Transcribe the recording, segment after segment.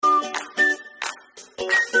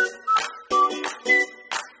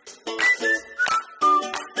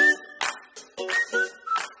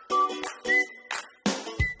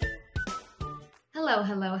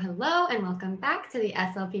Hello, and welcome back to the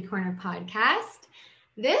SLP Corner podcast.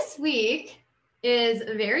 This week is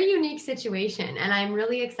a very unique situation, and I'm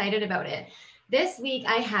really excited about it. This week,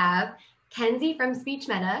 I have Kenzie from Speech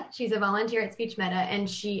Meta. She's a volunteer at Speech Meta, and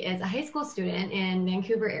she is a high school student in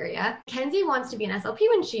Vancouver area. Kenzie wants to be an SLP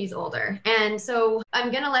when she's older, and so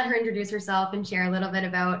I'm going to let her introduce herself and share a little bit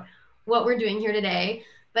about what we're doing here today.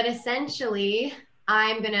 But essentially,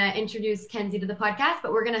 I'm going to introduce Kenzie to the podcast,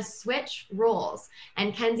 but we're going to switch roles.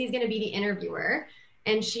 And Kenzie's going to be the interviewer,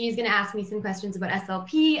 and she's going to ask me some questions about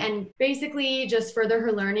SLP and basically just further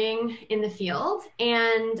her learning in the field.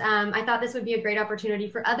 And I thought this would be a great opportunity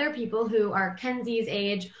for other people who are Kenzie's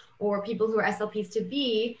age or people who are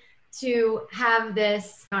SLPs to have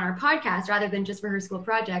this on our podcast rather than just for her school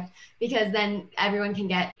project, because then everyone can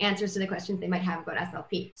get answers to the questions they might have about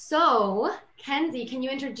SLP. So, Kenzie, can you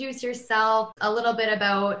introduce yourself a little bit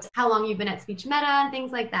about how long you've been at Speech Meta and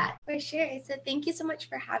things like that? For sure. So thank you so much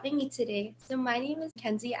for having me today. So my name is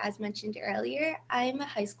Kenzie, as mentioned earlier. I'm a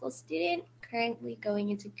high school student, currently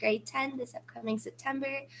going into grade 10 this upcoming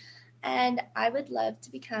September, and I would love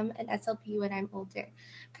to become an SLP when I'm older.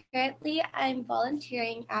 Currently, I'm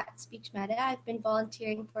volunteering at Speech Meta. I've been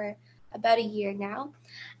volunteering for about a year now,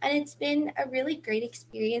 and it's been a really great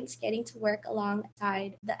experience getting to work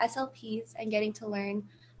alongside the SLPs and getting to learn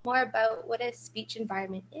more about what a speech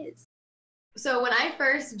environment is. So when I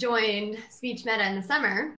first joined Speech Meta in the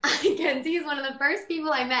summer, Kenzie is one of the first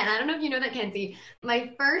people I met. And I don't know if you know that, Kenzie,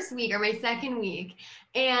 my first week or my second week,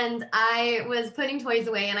 and I was putting toys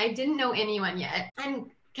away and I didn't know anyone yet.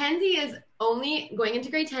 And Kenzie is only going into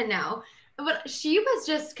grade 10 now, but she was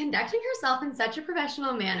just conducting herself in such a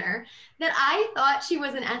professional manner that I thought she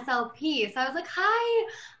was an SLP. So I was like, hi,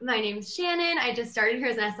 my name's Shannon. I just started here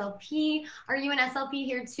as an SLP. Are you an SLP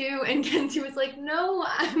here too? And Kenzie was like, no,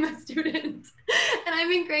 I'm a student and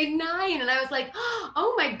I'm in grade 9. And I was like,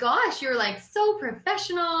 oh my gosh, you're like so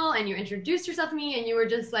professional. And you introduced yourself to me and you were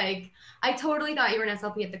just like, I totally thought you were an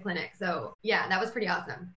SLP at the clinic. So yeah, that was pretty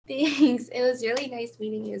awesome. Thanks. It was really nice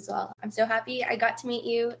meeting you as well. I'm so happy I got to meet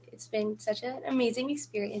you. It's been such an amazing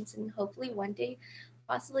experience, and hopefully one day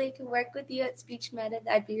possibly I can work with you at Speech Meta.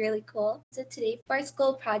 That'd be really cool. So today for our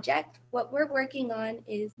school project, what we're working on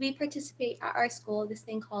is we participate at our school this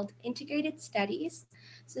thing called integrated studies.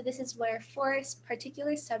 So this is where 4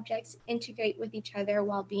 particular subjects integrate with each other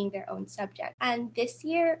while being their own subject. And this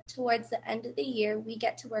year, towards the end of the year, we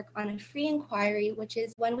get to work on a free inquiry, which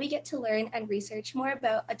is when we get to learn and research more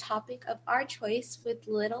about a topic of our choice with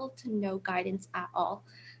little to no guidance at all.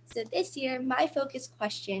 So this year, my focus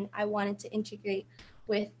question I wanted to integrate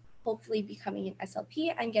with hopefully becoming an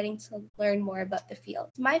SLP and getting to learn more about the field.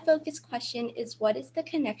 My focus question is, what is the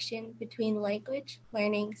connection between language,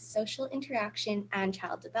 learning, social interaction, and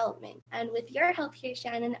child development? And with your help here,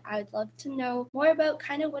 Shannon, I would love to know more about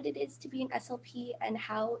kind of what it is to be an SLP and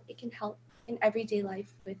how it can help in everyday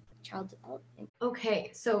life with child development.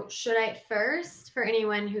 Okay, so should I first, for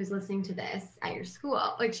anyone who's listening to this at your school,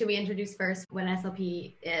 should we introduce first what an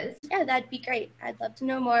SLP is? Yeah, that'd be great. I'd love to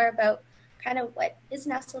know more about kind of what is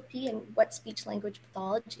an SLP and what speech language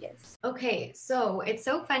pathology is. Okay, so it's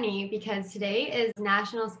so funny because today is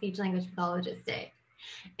National Speech Language Pathologist Day.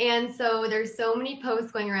 And so there's so many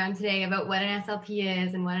posts going around today about what an SLP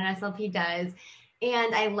is and what an SLP does.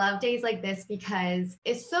 And I love days like this because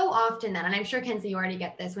it's so often that, and I'm sure, Kenzie, you already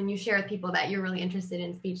get this, when you share with people that you're really interested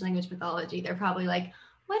in speech language pathology, they're probably like,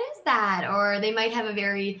 what is that? Or they might have a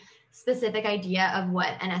very specific idea of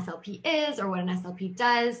what an SLP is or what an SLP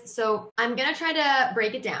does. So I'm going to try to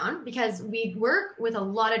break it down because we work with a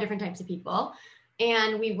lot of different types of people,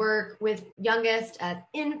 and we work with youngest as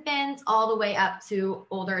infants all the way up to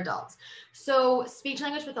older adults. So speech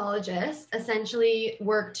language pathologists essentially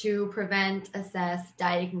work to prevent, assess,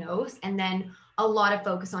 diagnose, and then a lot of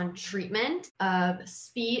focus on treatment of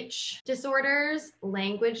speech disorders,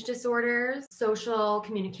 language disorders, social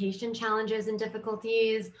communication challenges and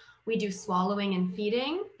difficulties. We do swallowing and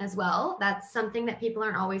feeding as well. That's something that people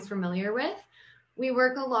aren't always familiar with. We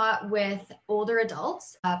work a lot with older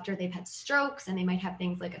adults after they've had strokes, and they might have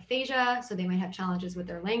things like aphasia, so they might have challenges with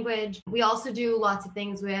their language. We also do lots of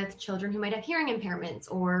things with children who might have hearing impairments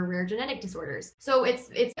or rare genetic disorders. So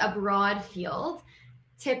it's a broad field.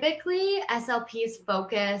 Typically, SLPs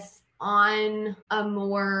focus on a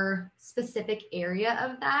more specific area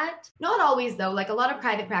of that. Not always though, like a lot of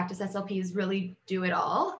private practice SLPs really do it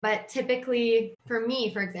all. But typically for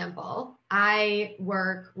me, for example, I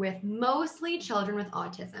work with mostly children with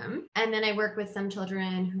autism. And then I work with some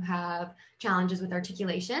children who have challenges with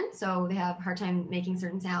articulation. So they have a hard time making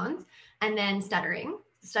certain sounds, and then stuttering.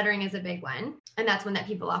 stuttering is a big one. And that's one that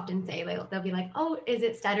people often say, they'll be like, oh, is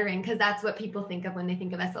it stuttering? Because that's what people think of when they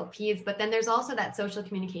think of SLPs. But then there's also that social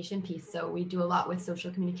communication piece. So we do a lot with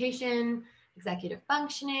social communication, executive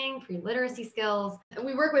functioning, pre-literacy skills.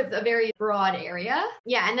 We work with a very broad area.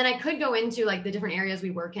 Yeah. And then I could go into like the different areas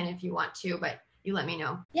we work in if you want to, but you let me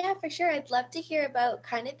know. Yeah, for sure. I'd love to hear about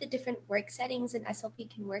kind of the different work settings an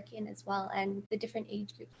SLP can work in as well, and the different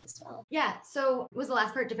age groups as well. Yeah. So was the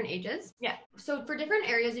last part different ages? Yeah. So for different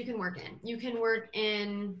areas you can work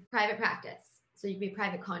in private practice. So you could be a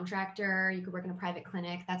private contractor. You could work in a private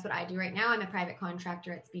clinic. That's what I do right now. I'm a private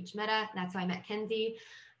contractor at Speech Meta. That's how I met Kenzie.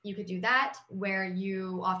 You could do that, where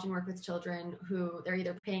you often work with children who they're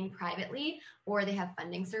either paying privately or they have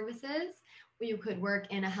funding services. You could work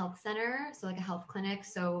in a health center, so like a health clinic.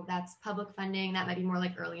 So that's public funding. That might be more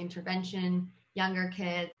like early intervention, younger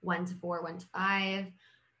kids, 1 to 4, 1 to 5.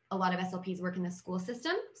 A lot of SLPs work in the school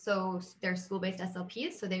system. So they're school-based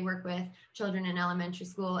SLPs. So they work with children in elementary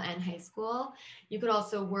school and high school. You could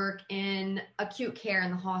also work in acute care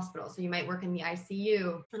in the hospital. So you might work in the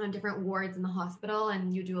ICU and on different wards in the hospital,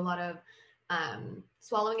 and you do a lot of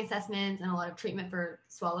swallowing assessments and a lot of treatment for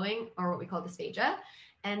swallowing, or what we call dysphagia.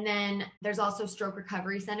 And then there's also stroke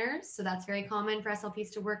recovery centers. So that's very common for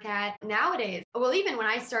SLPs to work at. Nowadays, well, even when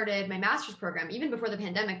I started my master's program, even before the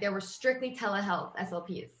pandemic, there were strictly telehealth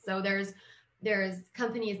SLPs. So there's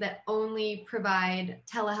companies that only provide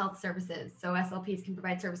telehealth services. So SLPs can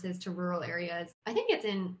provide services to rural areas. I think it's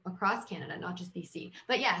across Canada, not just BC.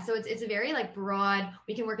 But yeah, so it's a very like broad,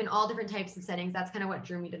 we can work in all different types of settings. That's kind of what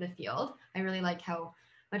drew me to the field. I really like how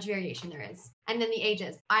much variation there is. And then the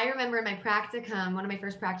ages. I remember in my practicum, one of my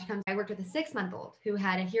first practicums, I worked with a 6-month-old who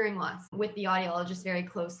had a hearing loss, with the audiologist very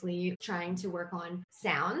closely trying to work on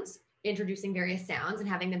sounds, introducing various sounds and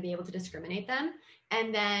having them be able to discriminate them.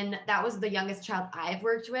 And then that was the youngest child I've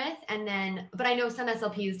worked with. But I know some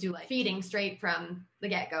SLPs do like feeding straight from the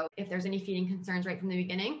get-go, if there's any feeding concerns right from the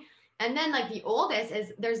beginning. And then like the oldest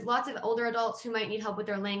is, there's lots of older adults who might need help with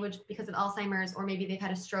their language because of Alzheimer's, or maybe they've had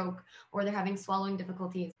a stroke, or they're having swallowing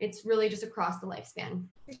difficulties. It's really just across the lifespan.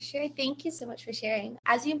 For sure. Thank you so much for sharing.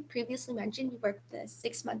 As you previously mentioned, you work with a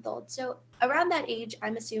 6-month-old. So around that age,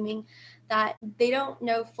 I'm assuming that they don't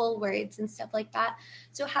know full words and stuff like that.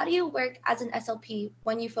 So how do you work as an SLP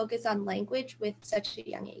when you focus on language with such a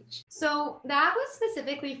young age? So that was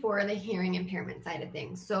specifically for the hearing impairment side of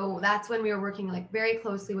things. So that's when we were working like very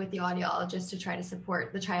closely with the audiologist to try to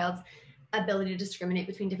support the child's ability to discriminate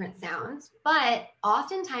between different sounds. But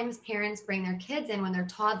oftentimes parents bring their kids in when they're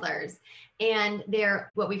toddlers, and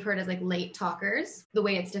they're what we've heard as like late talkers. The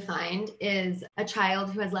way it's defined is a child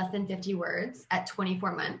who has less than 50 words at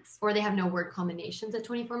 24 months, or they have no word combinations at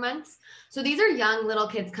 24 months. So these are young little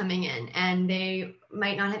kids coming in, and they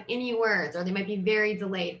might not have any words, or they might be very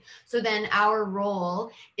delayed. So then our role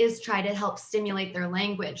is try to help stimulate their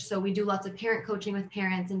language. So we do lots of parent coaching with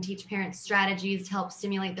parents and teach parents strategies to help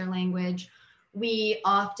stimulate their language. We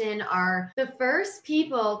often are the first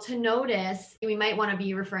people to notice we might want to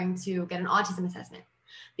be referring to get an autism assessment,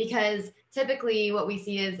 because typically what we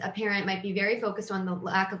see is a parent might be very focused on the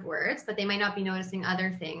lack of words, but they might not be noticing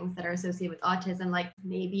other things that are associated with autism, like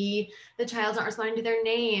maybe the child's not responding to their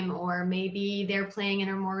name, or maybe they're playing in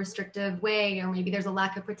a more restrictive way, or maybe there's a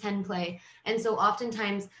lack of pretend play. And so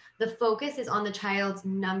oftentimes the focus is on the child's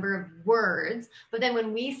number of words, but then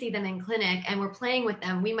when we see them in clinic and we're playing with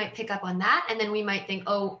them, we might pick up on that, and then we might think,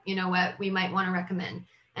 oh, you know what, we might want to recommend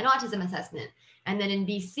an autism assessment. And then in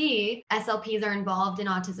BC, SLPs are involved in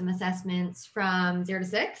autism assessments from 0 to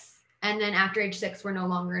 6. And then after age 6, we're no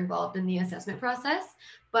longer involved in the assessment process.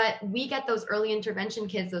 But we get those early intervention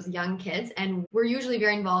kids, those young kids, and we're usually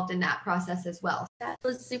very involved in that process as well. That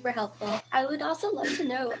was super helpful. I would also love to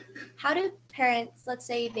know, how do parents, let's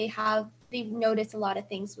say they notice a lot of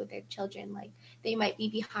things with their children, like they might be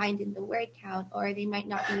behind in the word count, or they might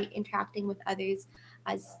not be interacting with others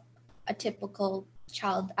as a typical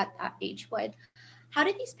child at that age would. How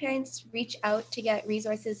do these parents reach out to get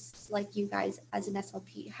resources like you guys as an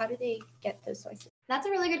SLP? How do they get those sources? That's a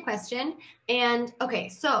really good question. And okay,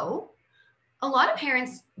 so a lot of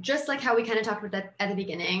parents, just like how we kind of talked about that at the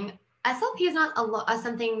beginning, SLP is not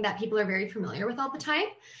something that people are very familiar with all the time.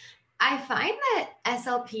 I find that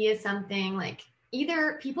SLP is something like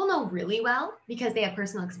either people know really well because they have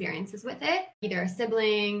personal experiences with it, either a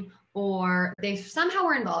sibling or they somehow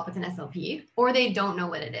were involved with an SLP, or they don't know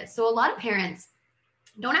what it is. So a lot of parents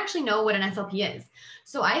don't actually know what an SLP is.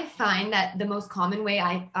 So I find that the most common way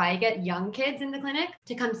I get young kids in the clinic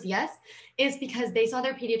to come see us is because they saw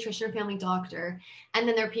their pediatrician or family doctor, and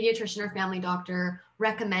then their pediatrician or family doctor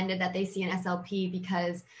recommended that they see an SLP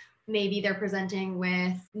because maybe they're presenting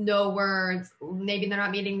with no words, maybe they're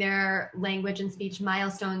not meeting their language and speech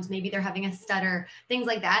milestones, maybe they're having a stutter, things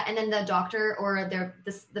like that. And then the doctor or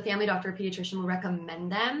the family doctor or pediatrician will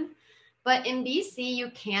recommend them. But in BC,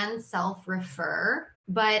 you can self-refer,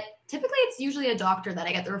 but typically it's usually a doctor that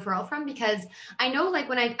I get the referral from, because I know like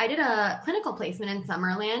when I did a clinical placement in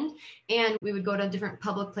Summerland, and we would go to different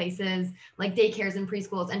public places like daycares and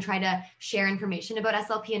preschools and try to share information about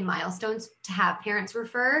SLP and milestones to have parents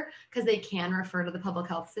refer, because they can refer to the public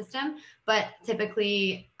health system. But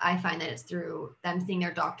typically I find that it's through them seeing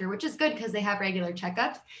their doctor, which is good because they have regular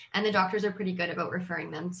checkups and the doctors are pretty good about referring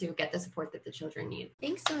them to get the support that the children need.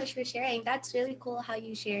 Thanks so much for sharing. That's really cool how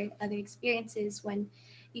you share other experiences when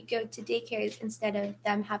you go to daycares instead of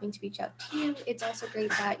them having to reach out to you. It's also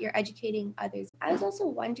great that you're educating others. I was also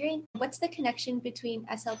wondering, what's the connection between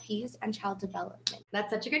SLPs and child development? That's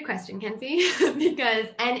such a good question, Kenzie,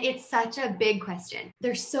 and it's such a big question.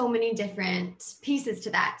 There's so many different pieces to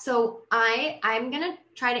that. So I'm going to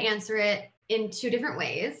try to answer it in two different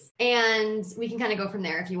ways, and we can kind of go from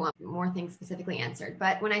there if you want more things specifically answered.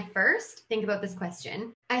 But when I first think about this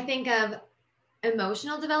question, I think of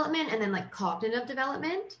emotional development and then like cognitive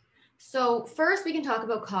development. So first we can talk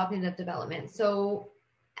about cognitive development. So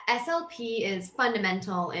SLP is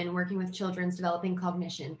fundamental in working with children's developing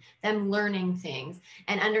cognition, them learning things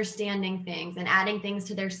and understanding things and adding things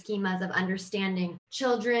to their schemas of understanding.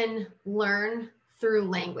 Children learn through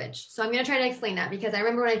language. So I'm going to try to explain that, because I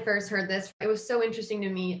remember when I first heard this, it was so interesting to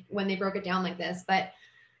me when they broke it down like this. But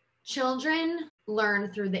children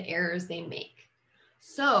learn through the errors they make.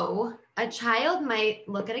 So a child might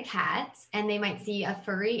look at a cat and they might see a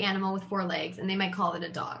furry animal with 4 legs and they might call it a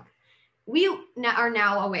dog. We are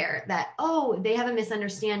now aware that, oh, they have a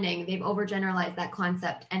misunderstanding. They've overgeneralized that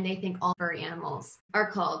concept and they think all furry animals are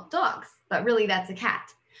called dogs, but really that's a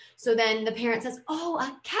cat. So then the parent says, oh,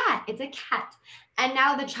 a cat, it's a cat. And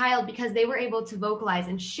now the child, because they were able to vocalize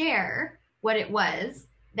and share what it was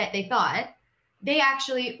that they thought, they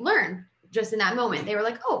actually learn just in that moment. They were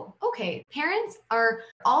like, oh, okay. Parents are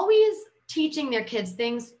always teaching their kids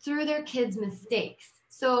things through their kids' mistakes.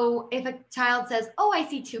 So if a child says, oh, I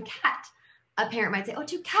see 2 cats, a parent might say, oh,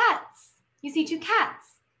 2 cats. You see 2 cats.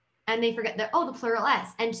 And they forget that, oh, the plural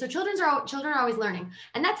S. And so children are always learning.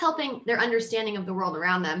 And that's helping their understanding of the world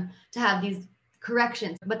around them to have these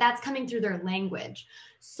corrections. But that's coming through their language.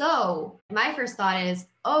 So my first thought is,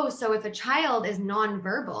 oh, so if a child is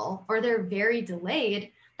nonverbal or they're very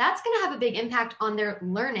delayed, that's going to have a big impact on their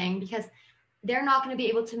learning, because they're not going to be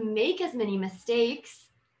able to make as many mistakes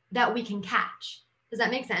that we can catch. Does that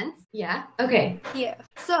make sense? Yeah. Okay. Yeah.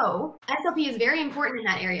 So SLP is very important in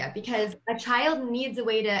that area, because a child needs a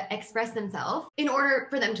way to express themselves in order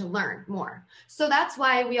for them to learn more. So that's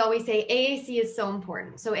why we always say AAC is so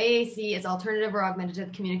important. So AAC is alternative or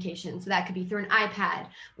augmentative communication. So that could be through an iPad,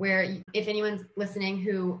 where if anyone's listening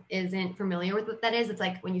who isn't familiar with what that is, it's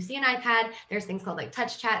like when you see an iPad, there's things called like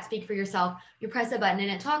touch chat, speak for yourself. You press a button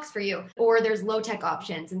and it talks for you. Or there's low tech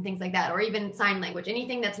options and things like that, or even sign language.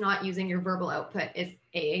 Anything that's not using your verbal output is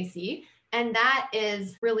AAC. And that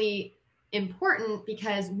is really important,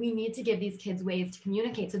 because we need to give these kids ways to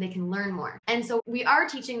communicate so they can learn more. And so we are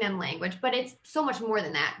teaching them language, but it's so much more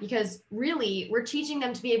than that, because really we're teaching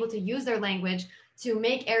them to be able to use their language to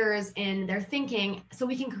make errors in their thinking so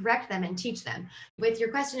we can correct them and teach them. With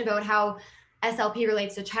your question about how SLP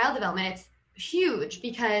relates to child development, it's huge,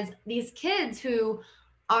 because these kids who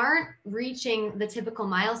aren't reaching the typical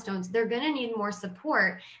milestones, they're going to need more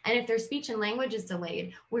support. And if their speech and language is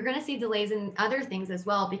delayed, we're going to see delays in other things as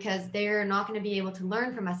well, because they're not going to be able to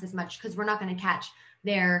learn from us as much, because we're not going to catch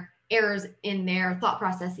their errors in their thought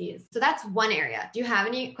processes. So that's one area. Do you have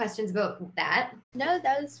any questions about that? No,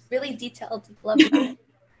 that was really detailed. Love that.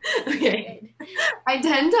 Okay. I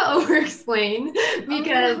tend to over-explain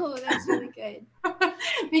because that's really good.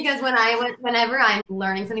 Because whenever I'm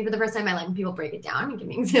learning something for the first time, I like when people break it down and give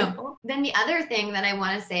me an example. Then the other thing that I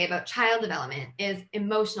want to say about child development is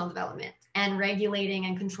emotional development and regulating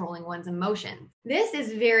and controlling one's emotions. This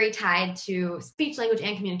is very tied to speech, language,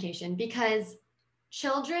 and communication, because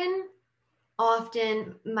children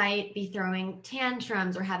often might be throwing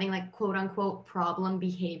tantrums or having like quote unquote problem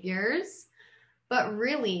behaviors. But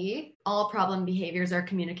really, all problem behaviors are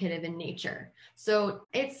communicative in nature. So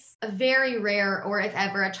it's very rare, or if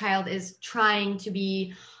ever, a child is trying to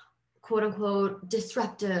be quote unquote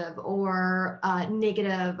disruptive or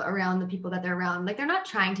negative around the people that they're around. Like, they're not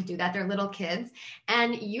trying to do that. They're little kids.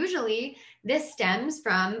 And usually this stems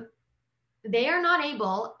from they are not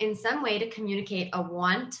able in some way to communicate a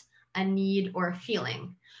want, a need, or a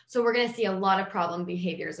feeling. So we're going to see a lot of problem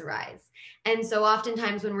behaviors arise. And so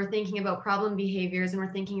oftentimes when we're thinking about problem behaviors and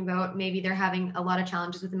we're thinking about maybe they're having a lot of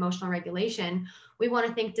challenges with emotional regulation, we want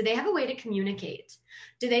to think, do they have a way to communicate?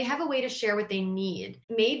 Do they have a way to share what they need?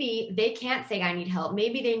 Maybe they can't say, I need help.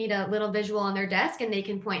 Maybe they need a little visual on their desk and they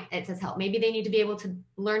can point, it says help. Maybe they need to be able to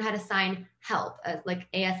learn how to sign help,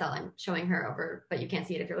 like ASL. I'm showing her over, but you can't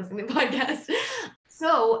see it if you're listening to the podcast.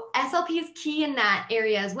 So SLP is key in that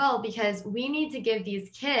area as well, because we need to give these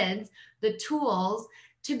kids the tools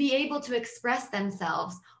to be able to express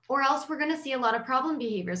themselves, or else we're going to see a lot of problem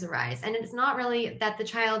behaviors arise. And it's not really that the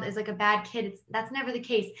child is like a bad kid. That's never the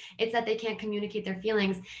case. It's that they can't communicate their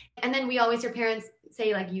feelings. And then we always hear parents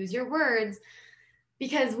say, like, use your words,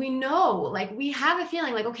 because we know, like, we have a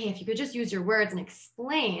feeling like, okay, if you could just use your words and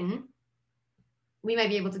explain, we might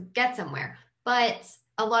be able to get somewhere. But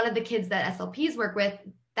a lot of the kids that SLPs work with,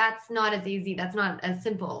 that's not as easy. That's not as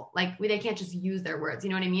simple. Like, they can't just use their words.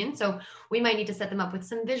 You know what I mean? So we might need to set them up with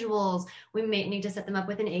some visuals. We may need to set them up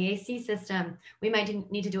with an AAC system. We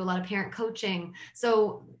might need to do a lot of parent coaching.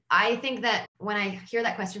 So I think that when I hear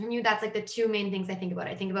that question from you, that's like the two main things I think about.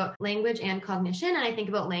 I think about language and cognition, and I think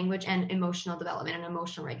about language and emotional development and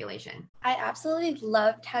emotional regulation. I absolutely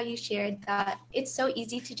loved how you shared that it's so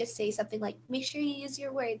easy to just say something like, make sure you use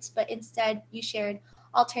your words, but instead you shared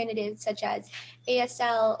alternatives such as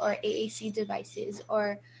ASL or AAC devices,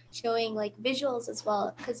 or showing like visuals as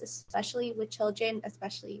well, because especially with children,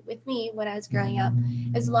 especially with me when I was growing up,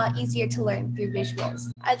 it's a lot easier to learn through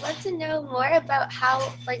visuals. I'd love to know more about how,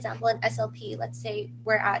 for example, in SLP, let's say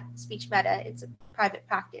we're at Speech Meta, it's a private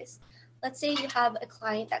practice. Let's say you have a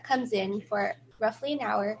client that comes in for roughly an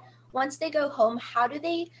hour. Once they go home, how do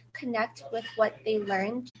they connect with what they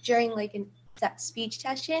learned during like a speech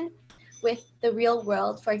session with the real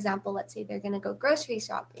world? For example, let's say they're going to go grocery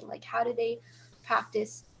shopping. Like, how do they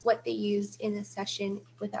practice what they used in a session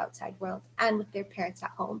with outside world and with their parents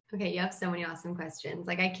at home? Okay, you have so many awesome questions.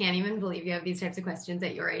 Like, I can't even believe you have these types of questions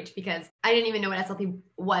at your age, because I didn't even know what SLP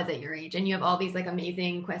was at your age. And you have all these like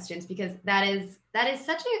amazing questions, because that is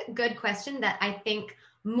such a good question that I think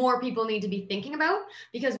more people need to be thinking about,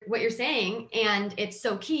 because what you're saying, and it's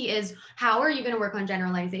so key, is how are you going to work on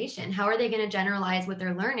generalization? How are they going to generalize what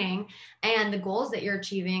they're learning and the goals that you're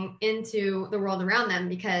achieving into the world around them?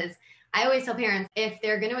 Because I always tell parents, if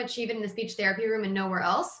they're going to achieve it in the speech therapy room and nowhere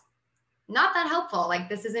else, not that helpful. Like,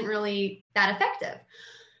 this isn't really that effective.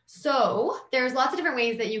 So there's lots of different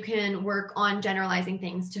ways that you can work on generalizing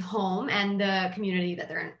things to home and the community that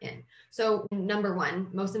they're in. So number one,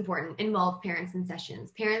 most important, involve parents in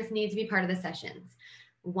sessions. Parents need to be part of the sessions.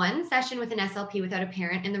 One session with an SLP without a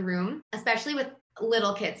parent in the room, especially with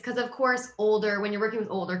little kids, because of course when you're working with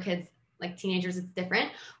older kids, like teenagers, it's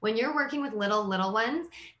different. When you're working with little ones,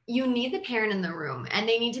 you need the parent in the room, and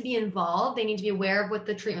they need to be involved. They need to be aware of what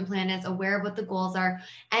the treatment plan is, aware of what the goals are.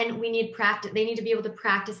 And we need practice. They need to be able to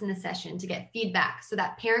practice in the session to get feedback. So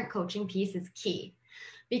that parent coaching piece is key,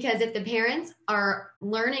 because if the parents are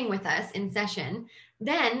learning with us in session,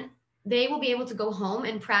 then they will be able to go home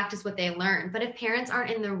and practice what they learned. But if parents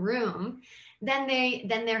aren't in the room, then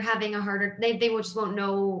they're having a harder, they just won't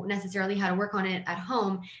know necessarily how to work on it at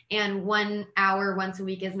home. And 1 hour once a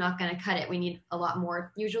week is not going to cut it. We need a lot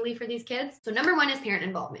more usually for these kids. So number one is parent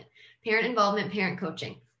involvement, parent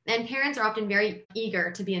coaching. And parents are often very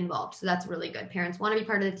eager to be involved. So that's really good. Parents want to be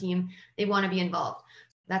part of the team. They want to be involved.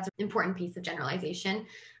 That's an important piece of generalization.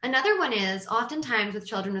 Another one is oftentimes with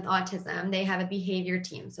children with autism, they have a behavior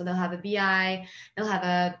team. So they'll have a BI, they'll have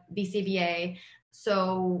a BCBA.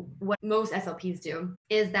 So what most SLPs do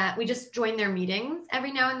is that we just join their meetings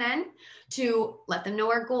every now and then to let them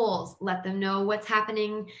know our goals, let them know what's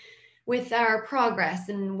happening with our progress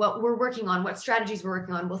and what we're working on, what strategies we're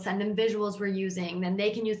working on. We'll send them visuals we're using. Then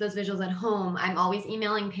they can use those visuals at home. I'm always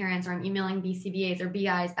emailing parents, or I'm emailing BCBAs or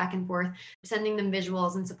BIs back and forth, sending them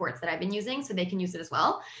visuals and supports that I've been using so they can use it as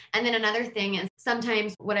well. And then another thing is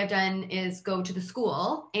sometimes what I've done is go to the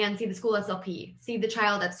school and see the school SLP, see the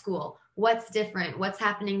child at school. What's different? What's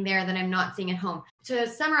happening there that I'm not seeing at home? To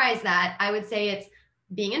summarize that, I would say it's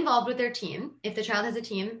being involved with their team. If the child has a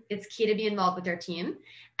team, it's key to be involved with their team.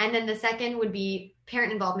 And then the second would be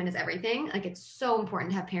parent involvement is everything. Like, it's so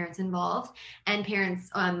important to have parents involved, and parents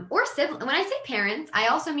or siblings. When I say parents, I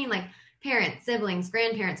also mean like parents, siblings,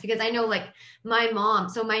 grandparents, because I know like my mom,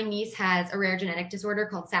 so my niece has a rare genetic disorder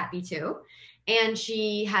called SATB2. And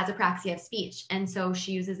she has apraxia of speech. And so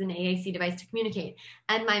she uses an AAC device to communicate.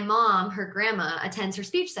 And my mom, her grandma, attends her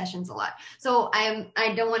speech sessions a lot. So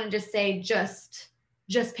I don't want to just say just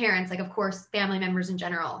parents, like of course, family members in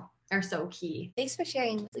general are so key. Thanks for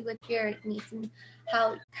sharing with your niece and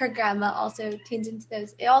how her grandma also tunes into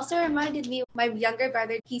those. It also reminded me of my younger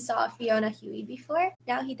brother. He saw Fiona Huey before.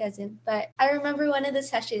 Now he doesn't. But I remember one of the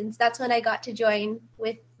sessions. That's when I got to join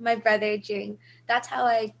with my brother that's how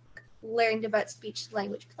I learned about speech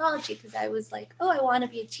language pathology, because I was like, oh, I want to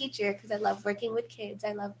be a teacher because I love working with kids.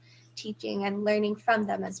 I love teaching and learning from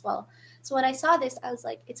them as well. So when I saw this, I was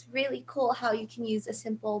like, it's really cool how you can use a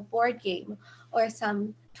simple board game or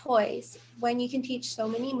some toys when you can teach so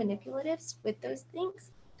many manipulatives with those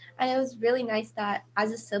things. And it was really nice that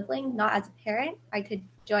as a sibling, not as a parent, I could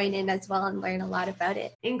join in as well and learn a lot about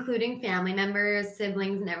it. Including family members,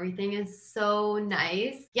 siblings, and everything is so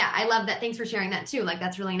nice. Yeah, I love that. Thanks for sharing that too. Like,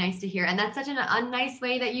 that's really nice to hear. And that's such a nice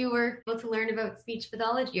way that you were able to learn about speech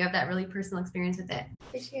pathology. You have that really personal experience with it.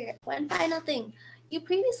 For sure. One final thing. You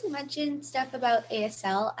previously mentioned stuff about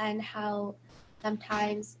ASL and how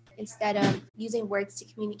sometimes instead of using words to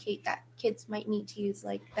communicate, that kids might need to use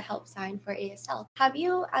like the help sign for ASL. Have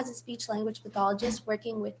you, as a speech language pathologist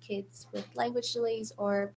working with kids with language delays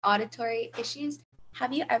or auditory issues,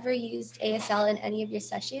 have you ever used ASL in any of your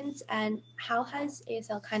sessions, and how has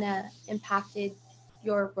ASL kind of impacted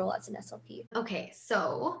your role as an SLP? Okay,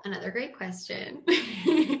 so another great question.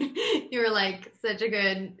 You were like such a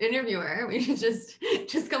good interviewer. We should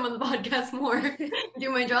just come on the podcast more, do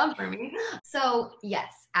my job for me. So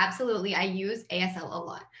yes, absolutely. I use ASL a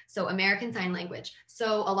lot. So American Sign Language.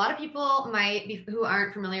 So a lot of people who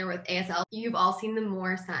aren't familiar with ASL, you've all seen the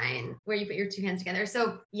Moore sign where you put your two hands together.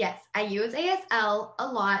 So yes, I use ASL a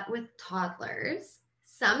lot with toddlers.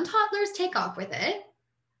 Some toddlers take off with it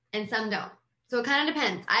and some don't. So it kind of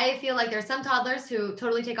depends. I feel like there's some toddlers who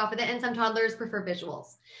totally take off with it and some toddlers prefer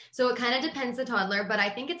visuals. So it kind of depends the toddler, but I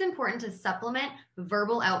think it's important to supplement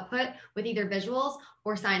verbal output with either visuals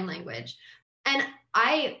or sign language. And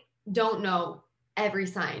I don't know every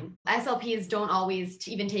sign. SLPs don't always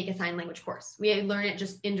even take a sign language course. We learn it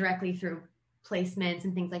just indirectly through placements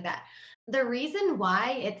and things like that. The reason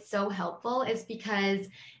why it's so helpful is because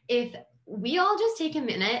if we all just take a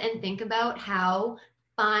minute and think about how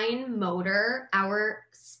fine motor our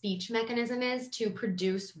speech mechanism is to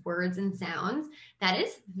produce words and sounds, that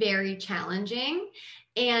is very challenging,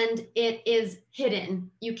 and it is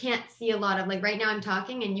hidden. You can't see a lot of, like right now I'm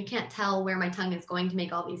talking and you can't tell where my tongue is going to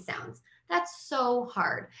make all these sounds. That's so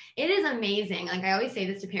hard. It is amazing. Like I always say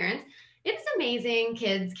this to parents, it's amazing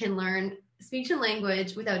kids can learn speech and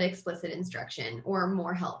language without explicit instruction or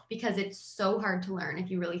more help, because it's so hard to learn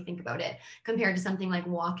if you really think about it compared to something like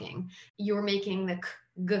walking. You're making the k,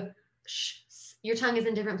 g, sh. Your tongue is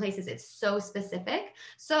in different places. It's so specific.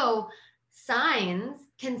 So signs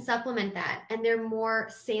can supplement that, and they're more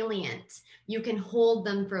salient. You can hold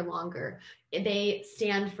them for longer. They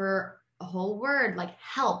stand for a whole word, like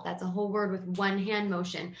help. That's a whole word with one hand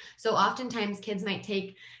motion. So oftentimes kids might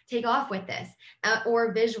take off with this,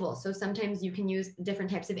 or visuals. So sometimes you can use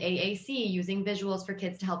different types of AAC using visuals for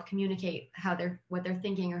kids to help communicate what they're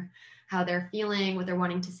thinking or how they're feeling, what they're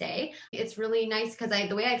wanting to say. It's really nice because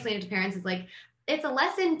the way I explain it to parents is like, it's a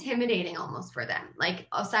less intimidating almost for them. Like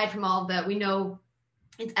aside from all we know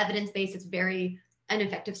it's evidence-based, it's very an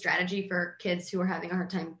effective strategy for kids who are having a hard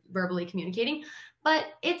time verbally communicating. But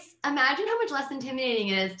imagine how much less intimidating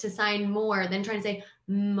it is to sign more than trying to say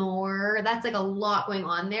more. That's like a lot going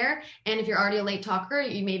on there. And if you're already a late talker,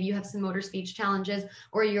 maybe you have some motor speech challenges,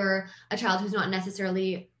 or you're a child who's not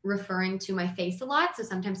necessarily referring to my face a lot. So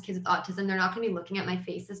sometimes kids with autism, they're not going to be looking at my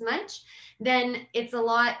face as much. Then it's a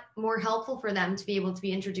lot more helpful for them to be able to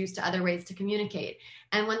be introduced to other ways to communicate.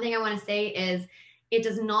 And one thing I want to say is it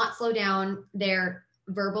does not slow down their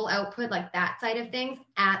verbal output, like that side of things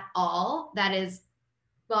at all. That is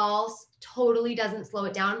false, totally doesn't slow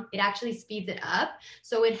it down. It actually speeds it up.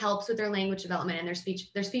 So it helps with their language development and their speech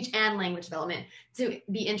and language development to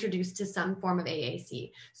be introduced to some form of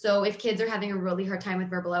AAC. So if kids are having a really hard time with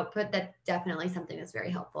verbal output, that's definitely something that's very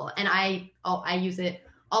helpful. And I use it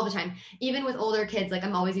all the time. Even with older kids, like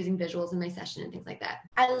I'm always using visuals in my session and things like that.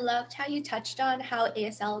 I loved how you touched on how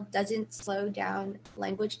ASL doesn't slow down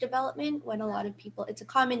language development when a lot of people, it's a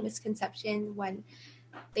common misconception when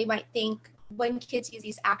they might think when kids use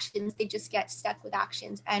these actions, they just get stuck with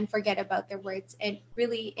actions and forget about their words. It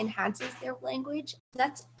really enhances their language.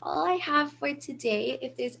 That's all I have for today.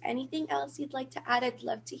 If there's anything else you'd like to add, I'd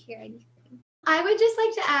love to hear anything. I would just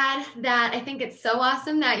like to add that I think it's so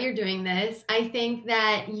awesome that you're doing this. I think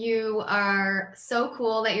that you are so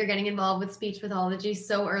cool that you're getting involved with speech pathology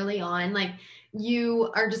so early on. Like, you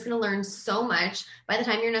are just going to learn so much. By the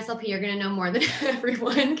time you're an SLP, you're going to know more than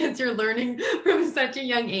everyone because you're learning from such a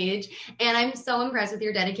young age. And I'm so impressed with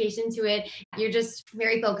your dedication to it. You're just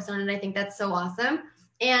very focused on it. I think that's so awesome.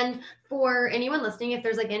 And for anyone listening, if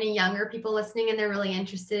there's like any younger people listening and they're really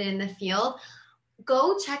interested in the field,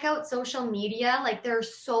 go check out social media. Like there are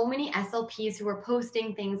so many SLPs who are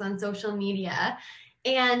posting things on social media,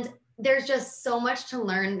 and there's just so much to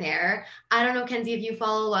learn there. I don't know, Kenzie, if you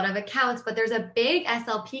follow a lot of accounts, but there's a big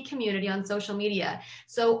SLP community on social media.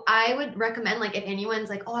 So I would recommend, like, if anyone's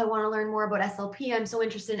like, oh, I want to learn more about SLP, I'm so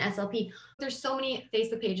interested in SLP, there's so many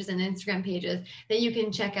Facebook pages and Instagram pages that you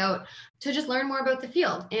can check out to just learn more about the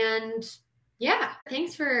field. And yeah,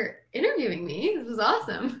 thanks for interviewing me. This was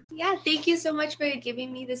awesome. Yeah, thank you so much for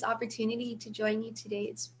giving me this opportunity to join you today.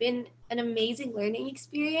 It's been an amazing learning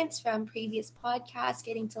experience from previous podcasts,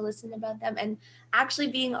 getting to listen about them and actually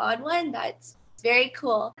being on one. That's very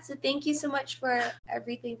cool. So thank you so much for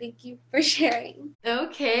everything. Thank you for sharing.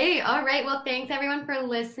 Okay. All right. Well, thanks everyone for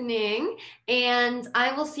listening, and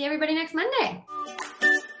I will see everybody next Monday.